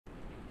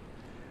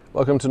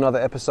Welcome to another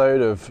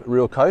episode of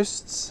Real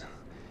Coasts.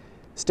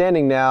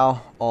 Standing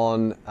now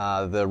on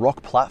the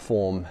rock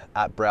platform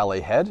at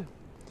Broulee Head.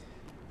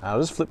 I'll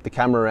just flip the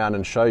camera around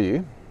and show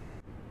you.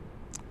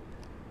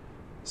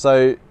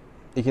 So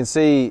you can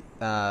see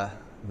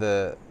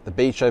the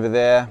beach over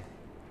there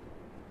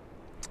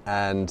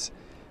and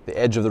the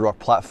edge of the rock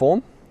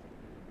platform.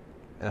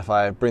 And if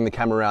I bring the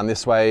camera around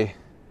this way,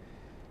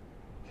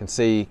 you can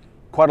see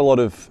quite a lot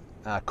of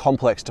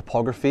complex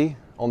topography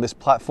on this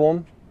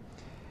platform.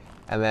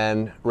 And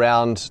then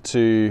round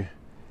to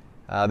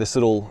this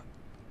little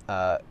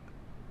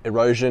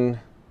erosion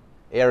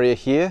area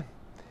here,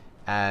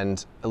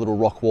 and a little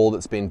rock wall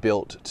that's been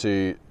built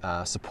to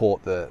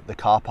support the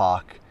car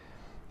park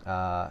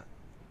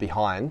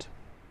behind.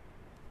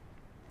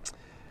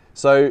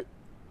 So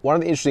one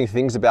of the interesting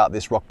things about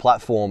this rock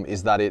platform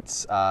is that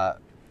it's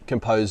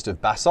composed of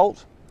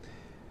basalt,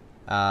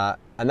 and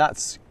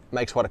that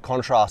makes quite a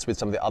contrast with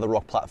some of the other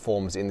rock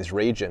platforms in this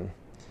region.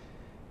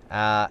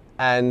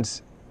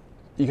 And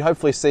you can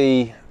hopefully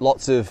see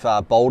lots of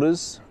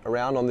boulders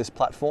around on this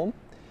platform,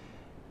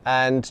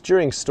 and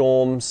during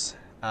storms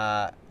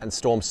and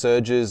storm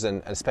surges,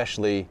 and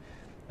especially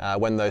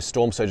when those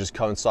storm surges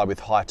coincide with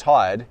high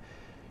tide,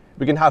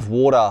 we can have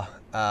water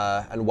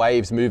and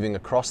waves moving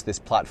across this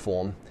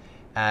platform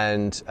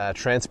and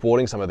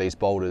transporting some of these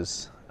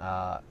boulders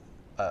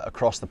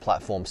across the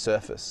platform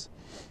surface.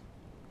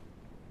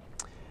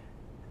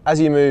 As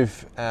you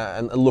move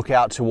and look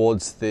out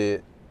towards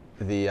the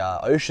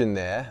ocean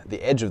there,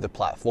 the edge of the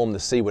platform, the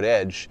seaward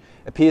edge,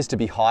 appears to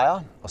be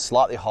higher, or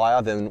slightly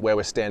higher than where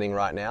we're standing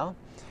right now.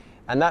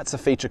 And that's a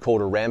feature called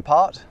a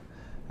rampart,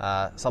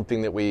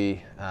 something that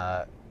we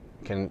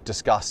can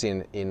discuss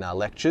in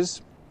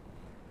lectures.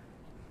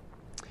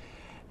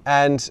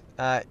 And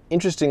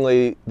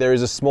interestingly, there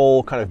is a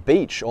small kind of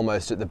beach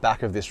almost at the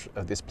back of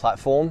this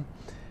platform,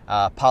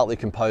 partly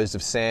composed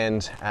of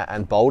sand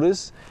and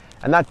boulders.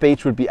 And that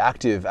beach would be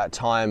active at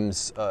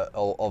times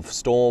of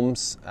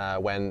storms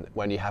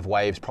when you have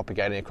waves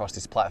propagating across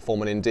this platform,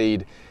 and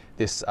indeed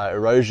this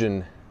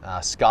erosion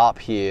scarp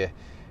here,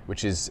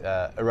 which is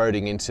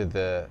eroding into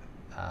the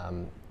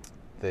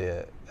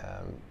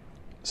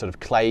sort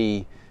of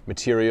clay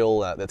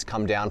material that's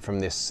come down from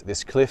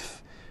this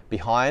cliff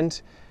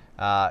behind,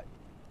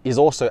 is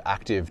also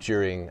active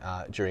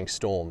during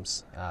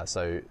storms.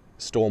 So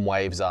storm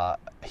waves are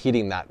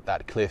hitting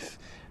that cliff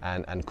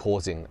and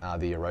causing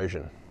the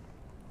erosion.